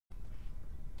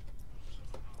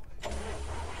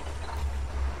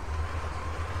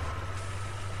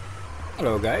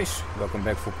Hello guys, welcome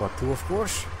back for part 2 of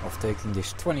course, of taking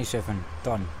this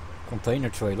 27-ton container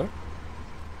trailer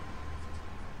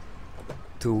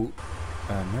to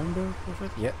Nuremberg, was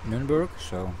it? Yeah, Nuremberg,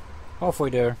 so halfway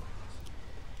there.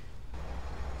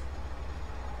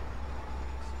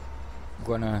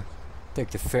 Gonna take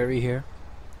the ferry here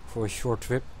for a short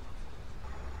trip.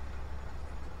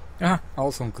 Ah,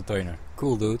 also a container,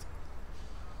 cool dude.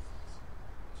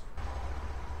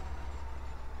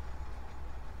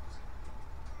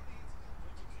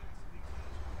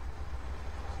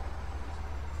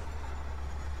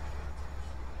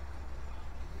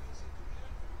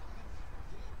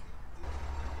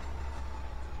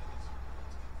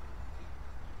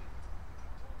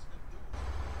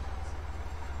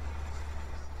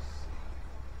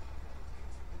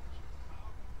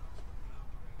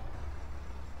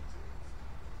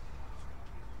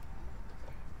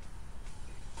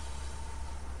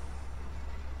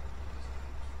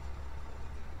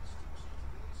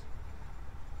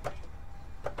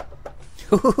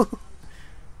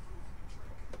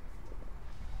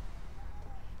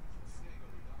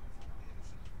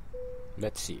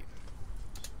 Let's see.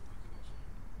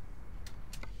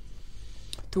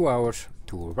 2 hours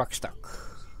to Rockstock.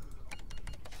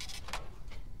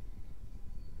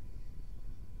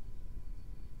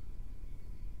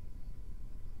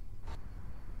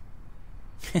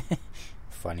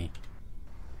 Funny.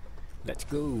 Let's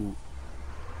go.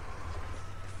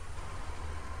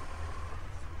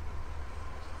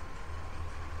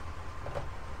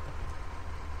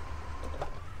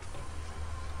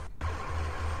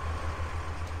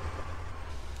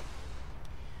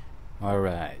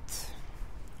 Alright.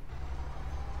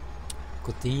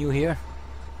 Continue here.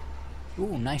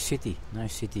 Ooh, nice city,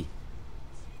 nice city.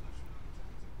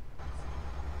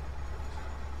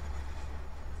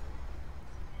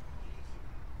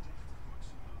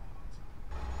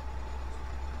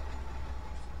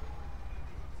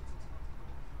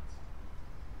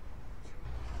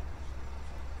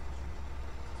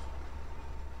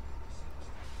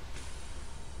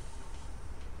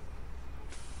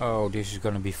 Oh, this is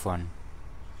gonna be fun.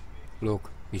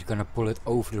 Look, he's gonna pull it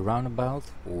over the roundabout.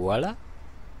 Voila!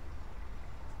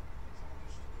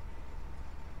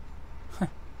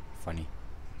 Funny.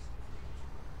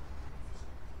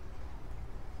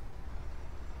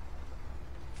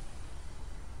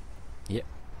 Yeah.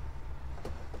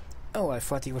 Oh, I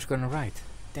thought he was gonna ride.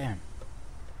 Damn.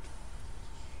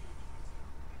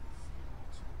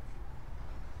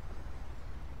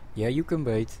 Yeah, you can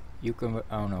wait. You can.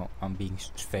 Oh no, I'm being.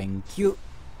 Thank you.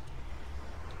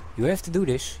 You have to do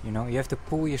this, you know. You have to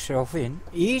pull yourself in.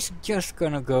 He's just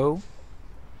gonna go.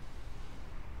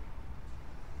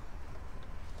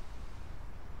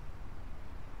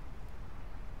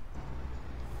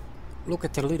 Look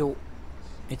at the little.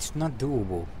 It's not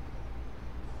doable.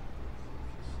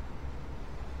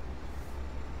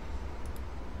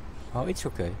 Oh, it's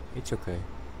okay. It's okay.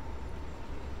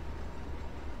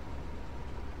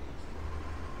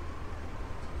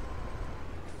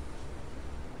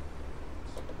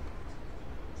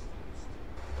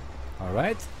 All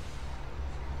right.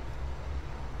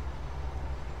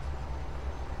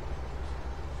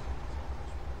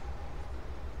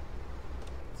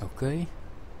 Okay.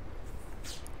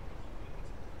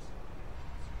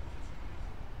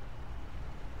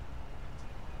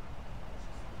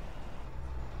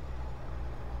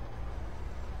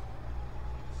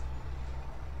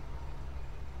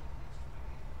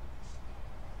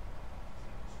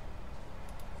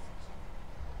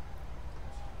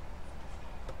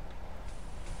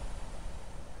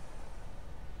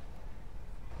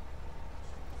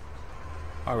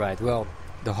 Alright, well,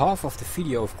 the half of the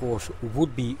video of course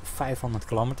would be 500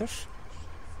 kilometers.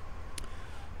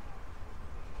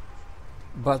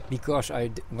 But because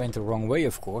I went the wrong way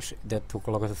of course, that took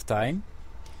a lot of time.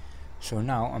 So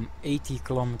now I'm 80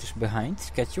 kilometers behind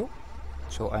schedule.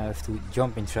 So I have to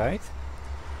jump inside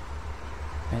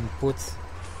and put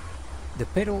the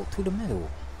pedal to the metal.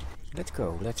 Let's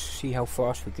go, let's see how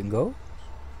fast we can go.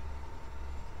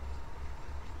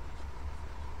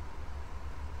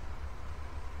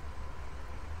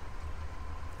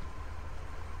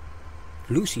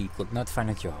 Lucy could not find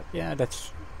a job. Yeah,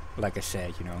 that's like I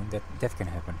said, you know, that can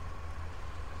happen.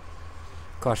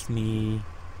 Cost me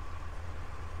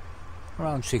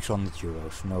around 600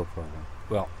 euros, no problem.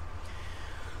 Well,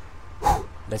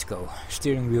 let's go.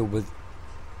 Steering wheel with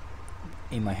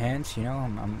in my hands, you know.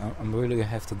 I'm really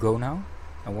have to go now.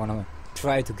 I wanna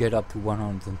try to get up to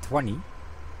 120.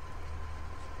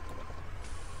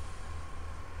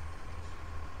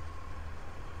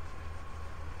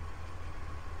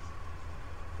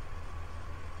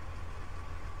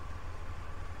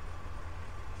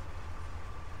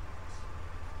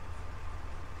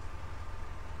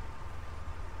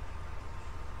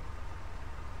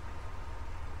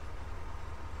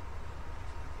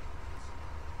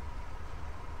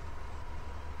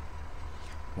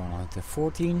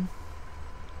 114,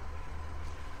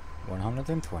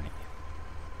 120,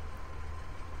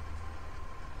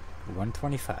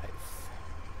 125,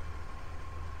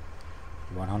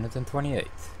 128,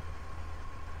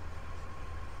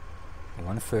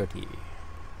 130.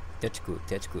 That's good,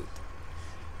 that's good.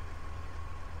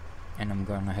 And I'm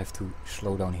gonna have to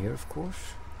slow down here, of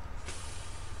course.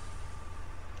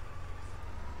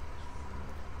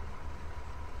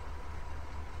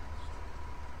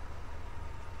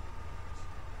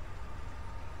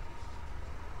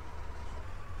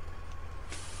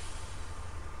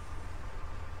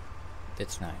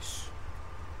 That's nice.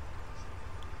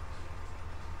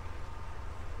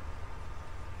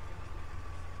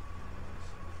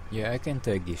 Yeah, I can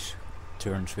take these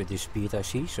turns with this speed I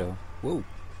see, so... Whoa!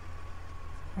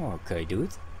 Okay,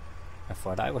 dude. I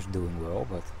thought I was doing well,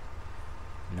 but...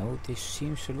 No, this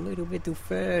seems a little bit too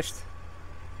fast.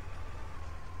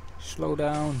 Slow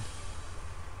down.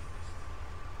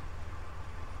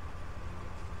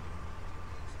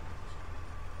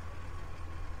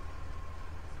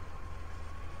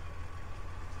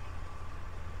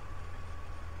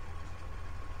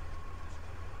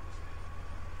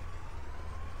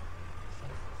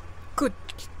 Good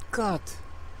God!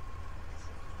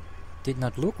 Did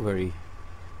not look very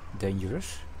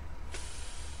dangerous.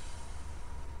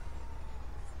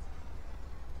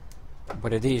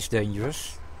 But it is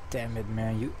dangerous. Damn it,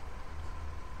 man, you...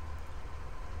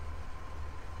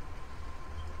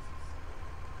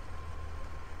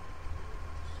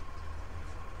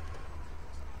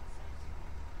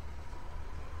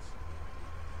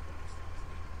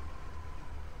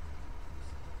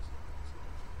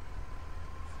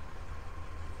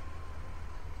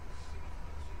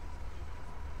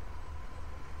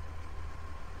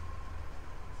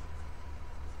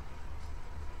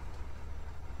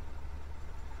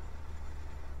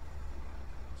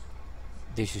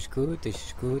 This is good, this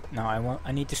is good. Now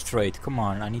I need the straight, come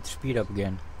on, I need to speed up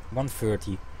again.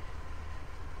 130.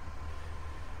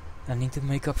 I need to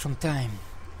make up some time.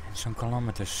 And some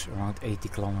kilometers, around 80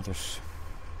 kilometers.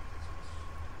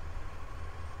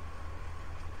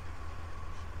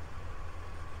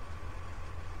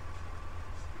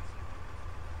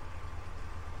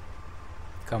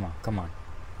 Come on, come on.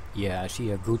 Yeah, I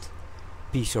see a good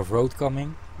piece of road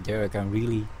coming. There I can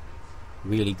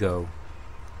really go.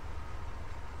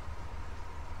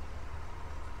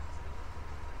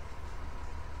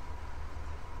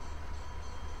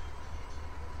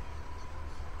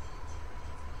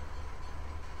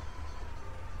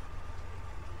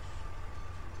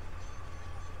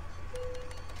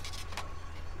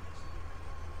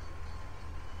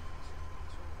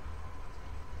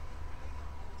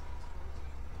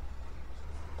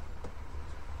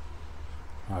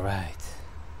 Alright.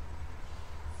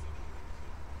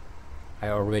 I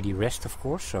already rest, of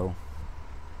course, so...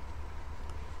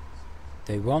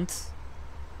 They want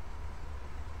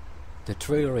the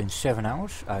trailer in 7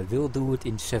 hours. I will do it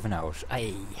in 7 hours.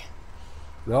 Aye.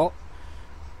 Well,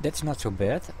 that's not so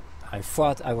bad. I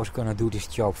thought I was gonna do this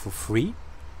job for free.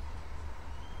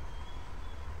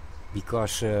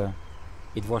 Because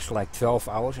it was like 12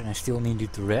 hours and I still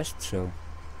needed to rest, so...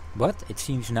 But it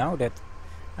seems now that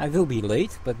I will be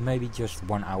late, but maybe just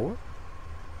 1 hour.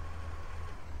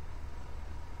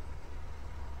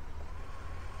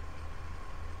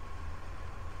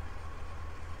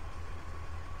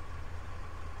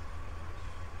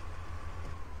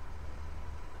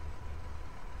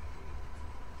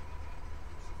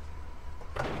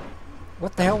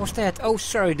 What the hell was that? Oh,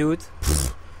 sorry, dude. Pfft.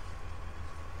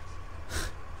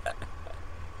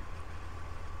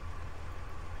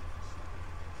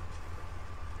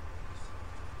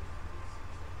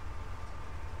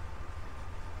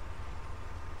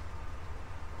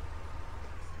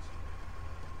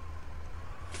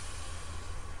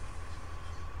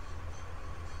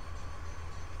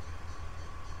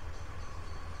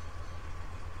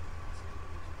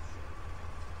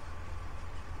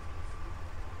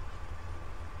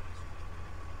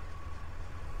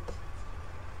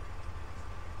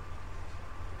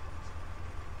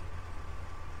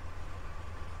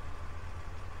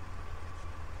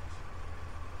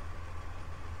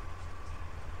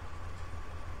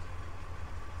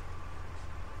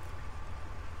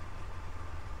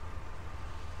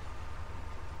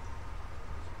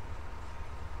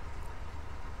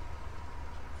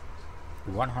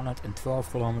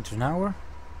 112 kilometers an hour.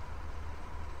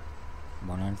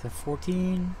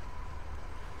 114,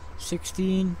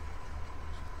 16,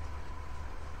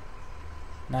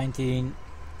 19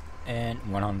 and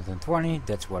 120.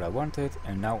 That's what I wanted,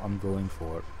 and now I'm going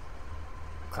for,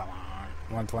 come on,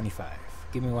 125.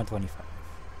 Give me 125.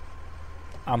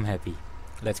 I'm happy.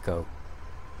 let's go.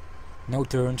 No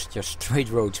turns, just straight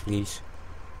roads, please.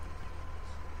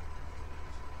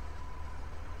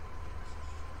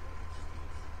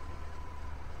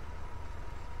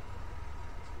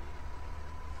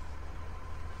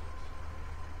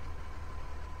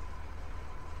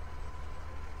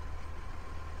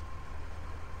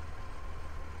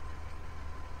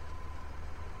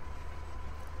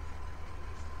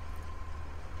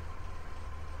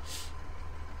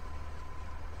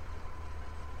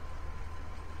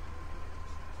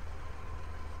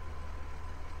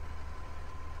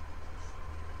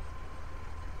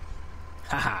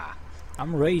 Haha,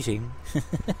 I'm racing.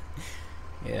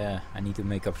 Yeah, I need to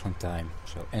make up some time,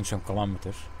 so and some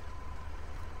kilometers.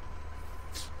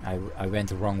 I went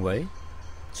the wrong way,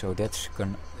 so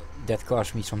that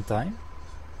cost me some time.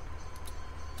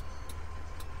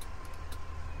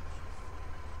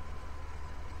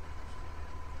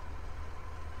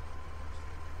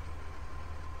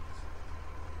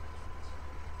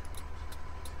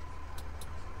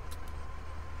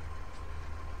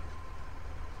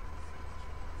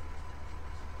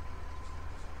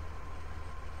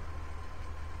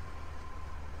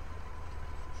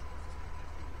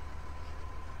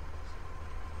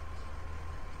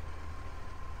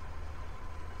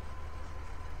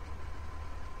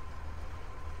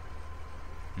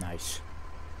 Nice.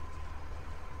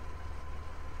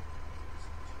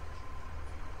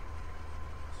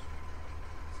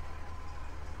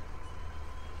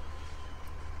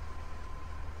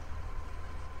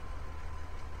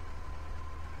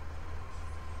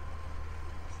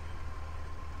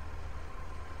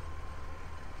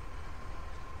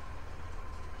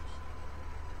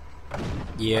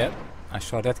 Yeah, I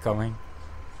saw that coming.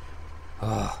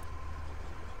 Oh.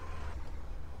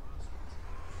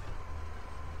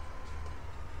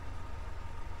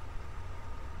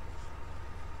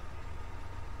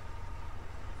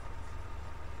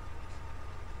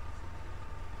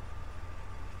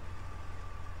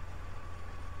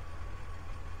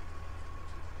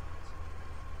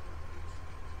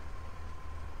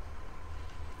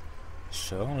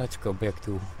 So let's go back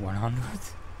to 100.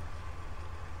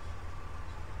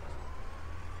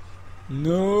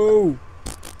 No!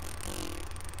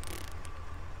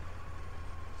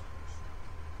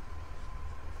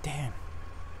 Damn.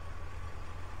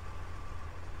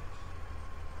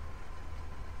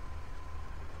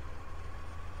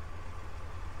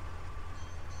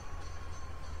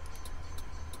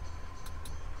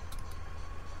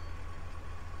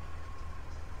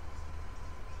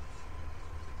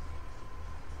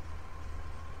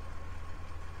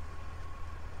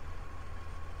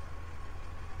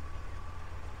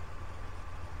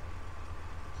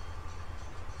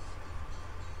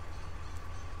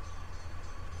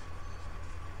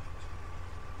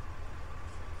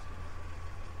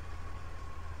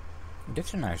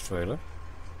 That's a nice trailer.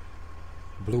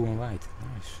 Blue and white,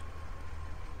 nice.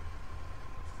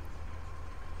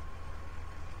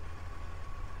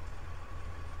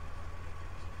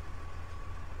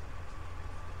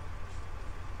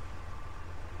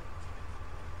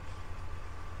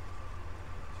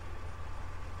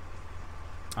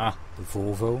 Ah, the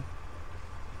Volvo.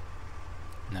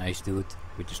 Nice dude,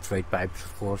 with the straight pipes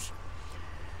of course.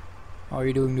 How are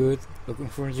you doing, dude? Looking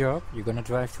for a job? You gonna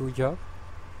drive to a job?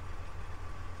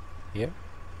 Yeah?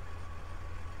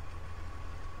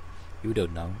 You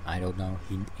don't know, I don't know,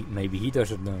 maybe he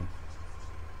doesn't know.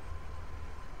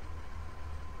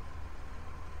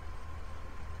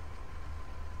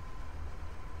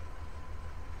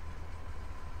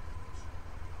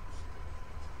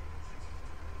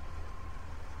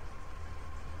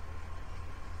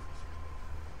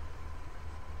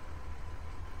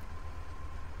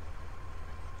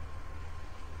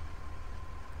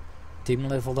 Team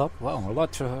leveled up. Wow,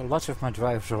 lots of my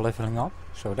drivers are leveling up,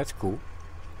 so that's cool.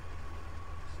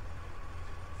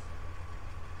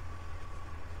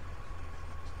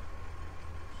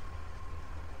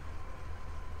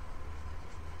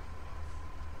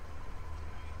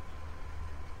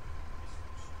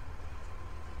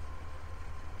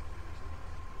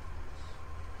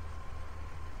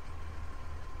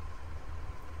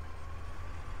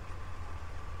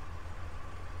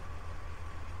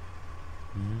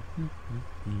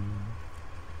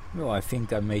 Well, I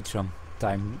think I made some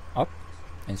time up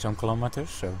and some kilometers,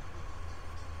 so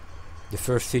the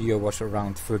first video was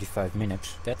around 35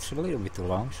 minutes. That's a little bit too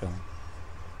long, so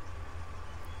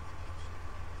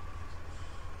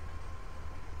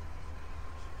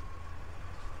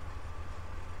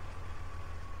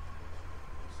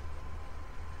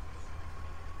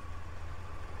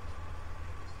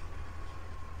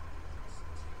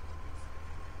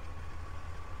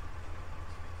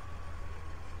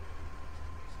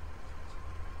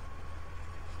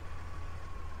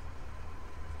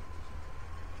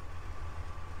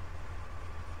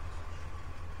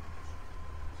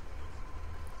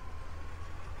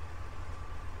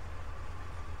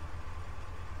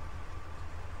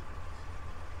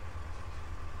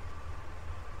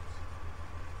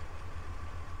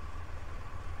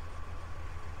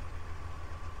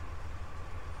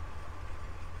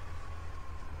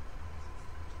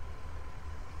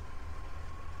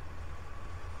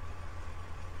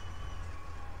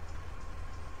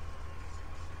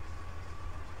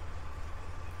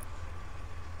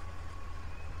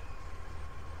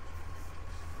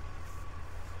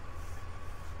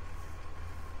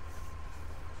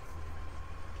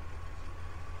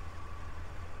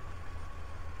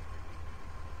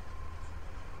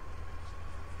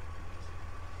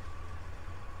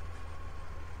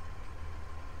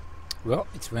Well,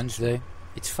 it's Wednesday.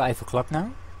 It's 5 o'clock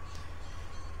now.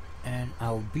 And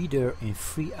I'll be there in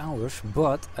 3 hours,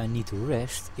 but I need to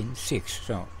rest in 6.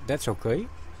 So that's okay.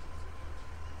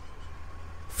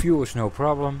 Fuel is no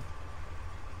problem.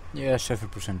 Yeah,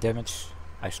 7% damage.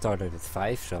 I started at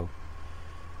 5, so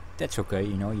that's okay.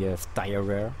 You know, you have tire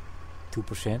wear,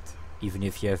 2%. Even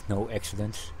if you have no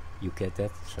accidents, you get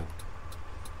that. So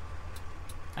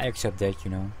I accept that,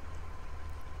 you know.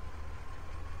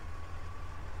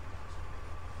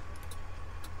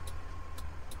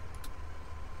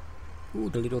 Ooh,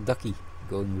 the little ducky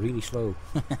going really slow.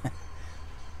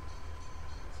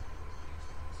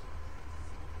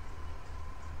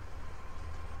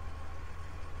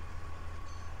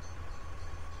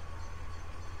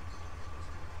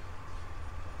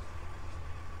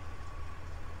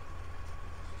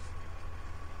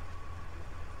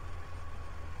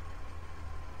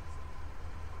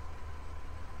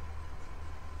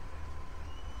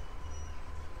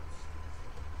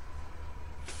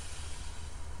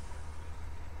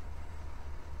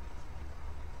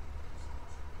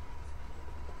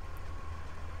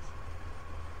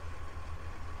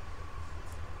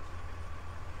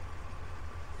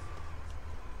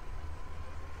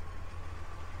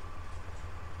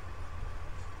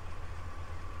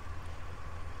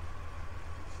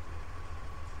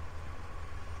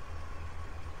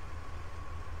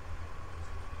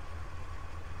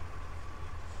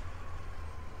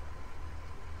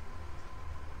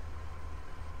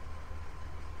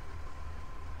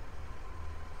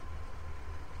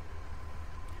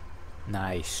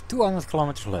 Nice, 200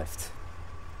 kilometers left.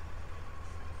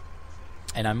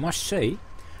 And I must say,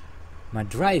 my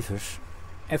drivers,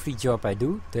 every job I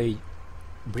do, they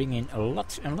bring in a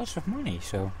lot and lots of money,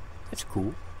 so that's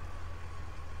cool.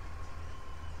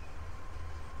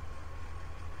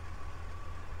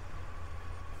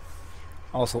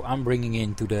 Also, I'm bringing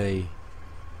in today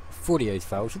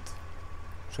 48,000,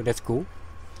 so that's cool.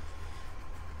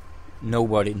 No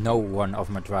one of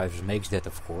my drivers makes that,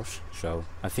 of course. So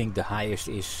I think the highest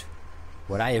is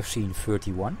what I have seen,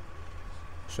 31.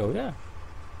 So yeah.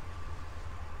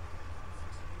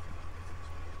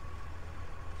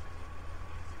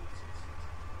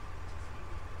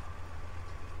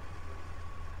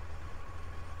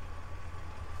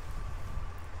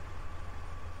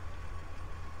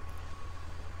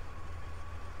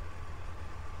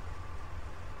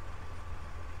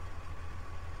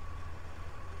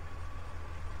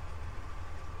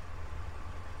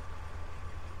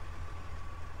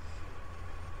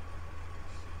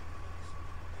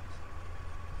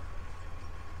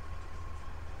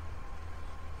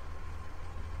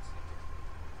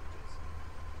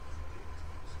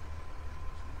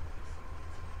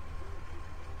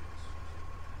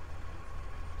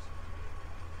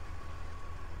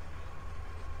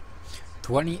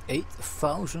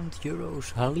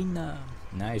 €28,000, Halina.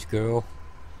 Nice girl.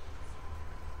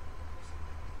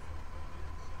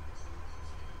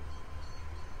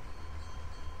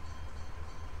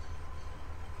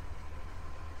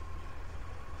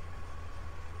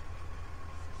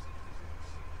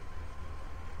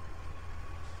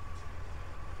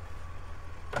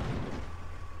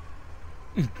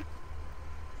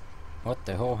 What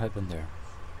the hell happened there?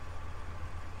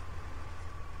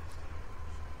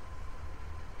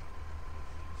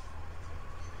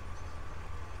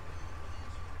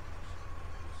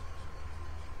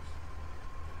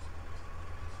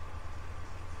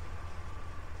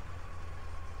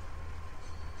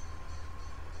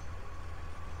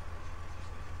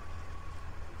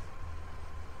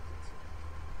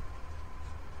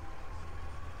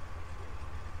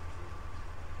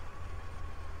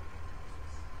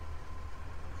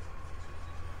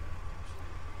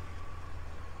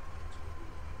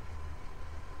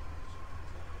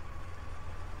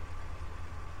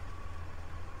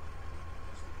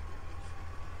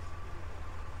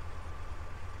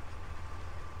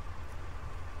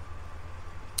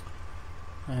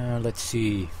 Let's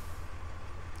see.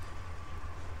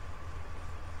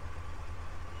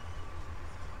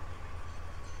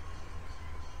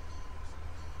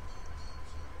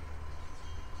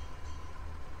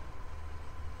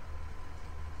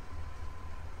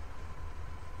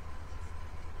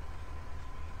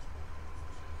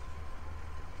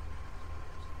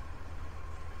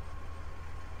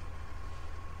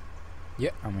 Yeah,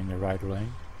 I'm in the right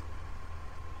lane.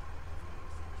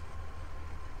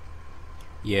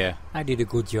 Yeah, I did a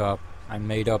good job. I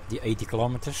made up the 80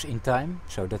 kilometers in time,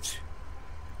 so that's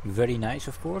very nice,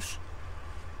 of course.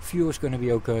 Fuel is gonna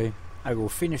be okay. I will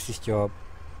finish this job.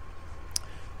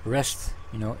 Rest,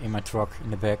 you know, in my truck in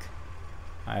the back.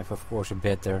 I have, of course, a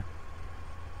bed there.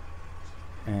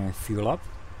 And fuel up.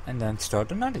 and then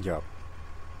start another job.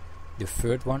 The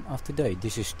third one of today.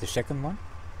 This is the second one.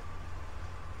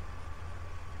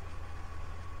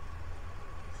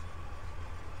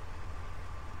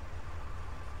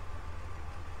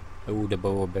 Oh, the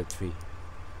boa battery.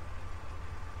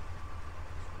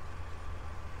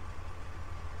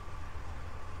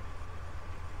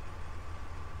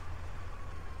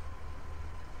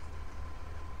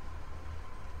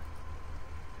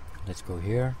 Let's go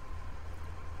here.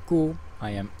 Cool, I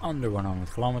am under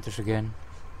 100 kilometers again.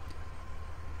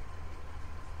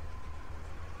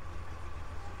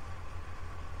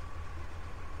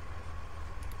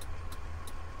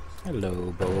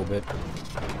 Hello, Boba.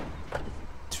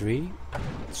 3.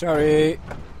 Sorry.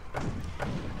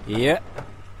 Yeah.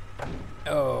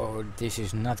 Oh, this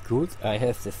is not good. I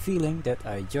have the feeling that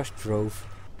I just drove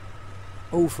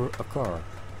over a car.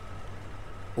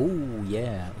 Oh,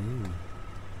 yeah. Ooh.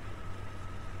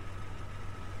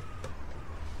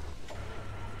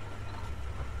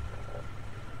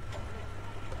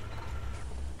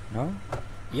 No?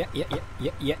 Yeah.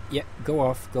 Go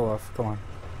off. Come on.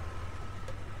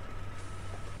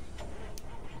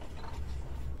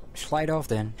 Slide off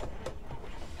then.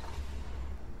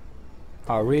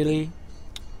 Oh, really?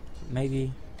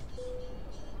 Maybe.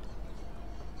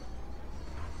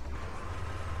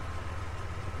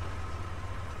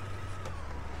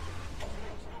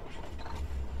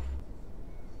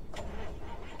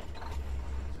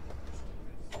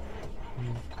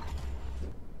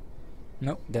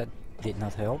 No, that did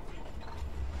not help.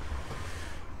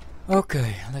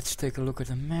 Okay, let's take a look at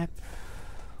the map.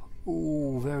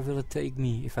 Ooh, where will it take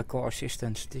me if I call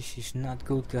assistance? This is not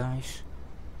good, guys.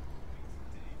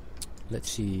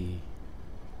 Let's see.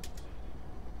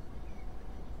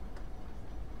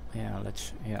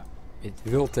 Yeah, it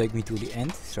will take me to the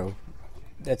end, so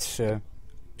that's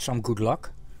some good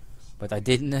luck. But I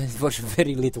didn't, it was a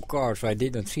very little car, so I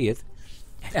did not see it.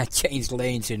 And I changed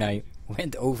lanes and I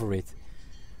went over it.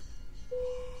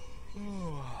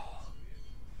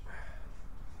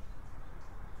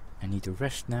 I need to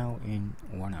rest now in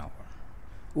 1 hour.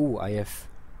 Ooh, I have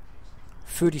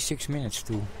 36 minutes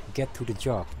to get to the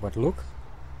job. But look,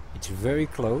 it's very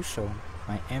close, so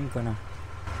I am gonna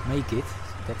make it.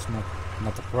 That's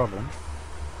not a problem.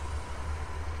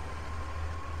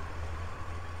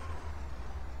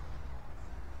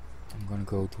 I'm gonna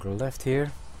go to the left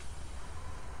here.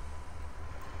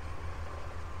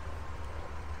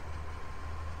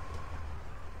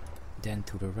 Then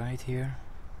to the right here.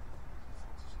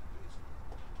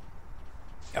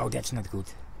 Oh, that's not good.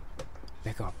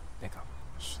 Back up.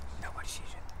 Shh, nobody sees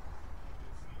it.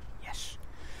 Yes.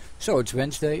 So it's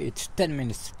Wednesday, it's 10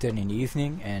 minutes to 10 in the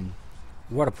evening, and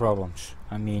what a problems.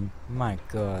 I mean, my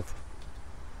god.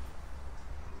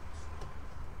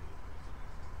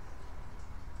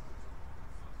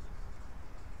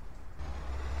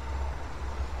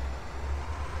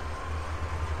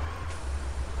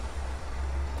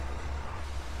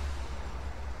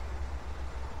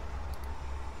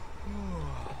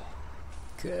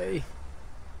 Okay.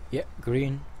 Yeah,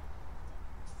 green.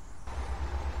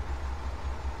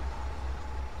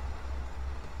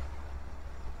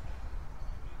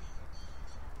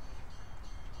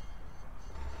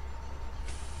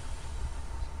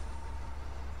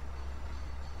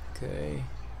 Okay.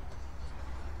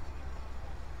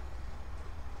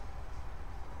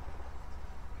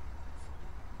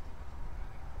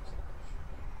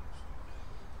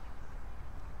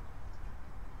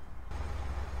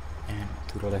 And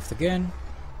to the left again.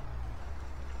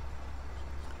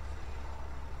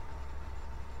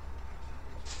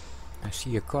 I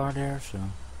see a car there, so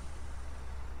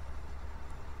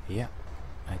yeah,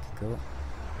 I can go.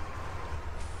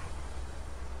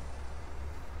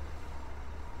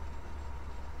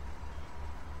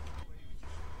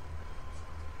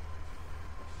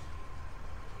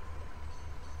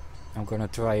 I'm gonna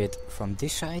try it from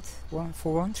this side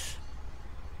for once.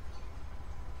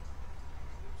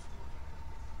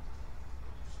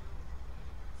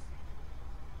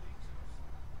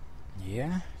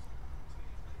 Yeah.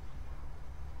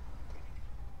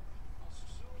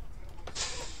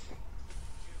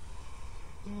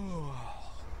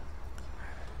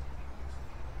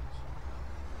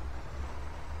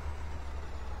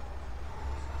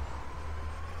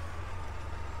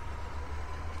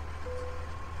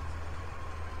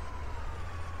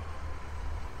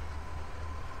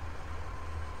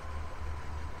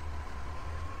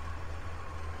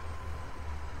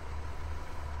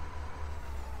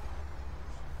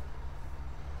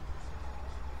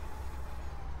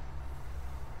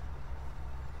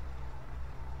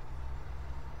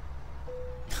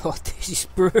 Oh, this is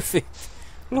perfect.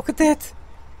 Look at that.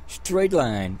 Straight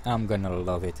line. I'm gonna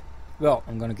love it. Well,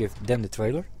 I'm gonna give them the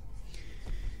trailer.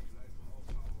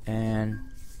 And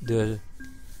the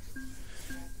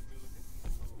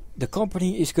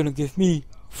company is gonna give me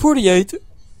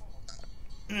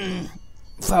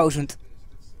 48,000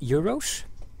 euros.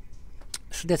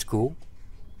 So that's cool.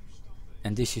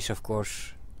 And this is of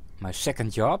course my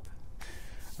second job.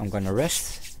 I'm gonna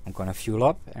rest, I'm gonna fuel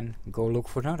up and go look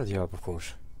for another job, of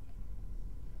course.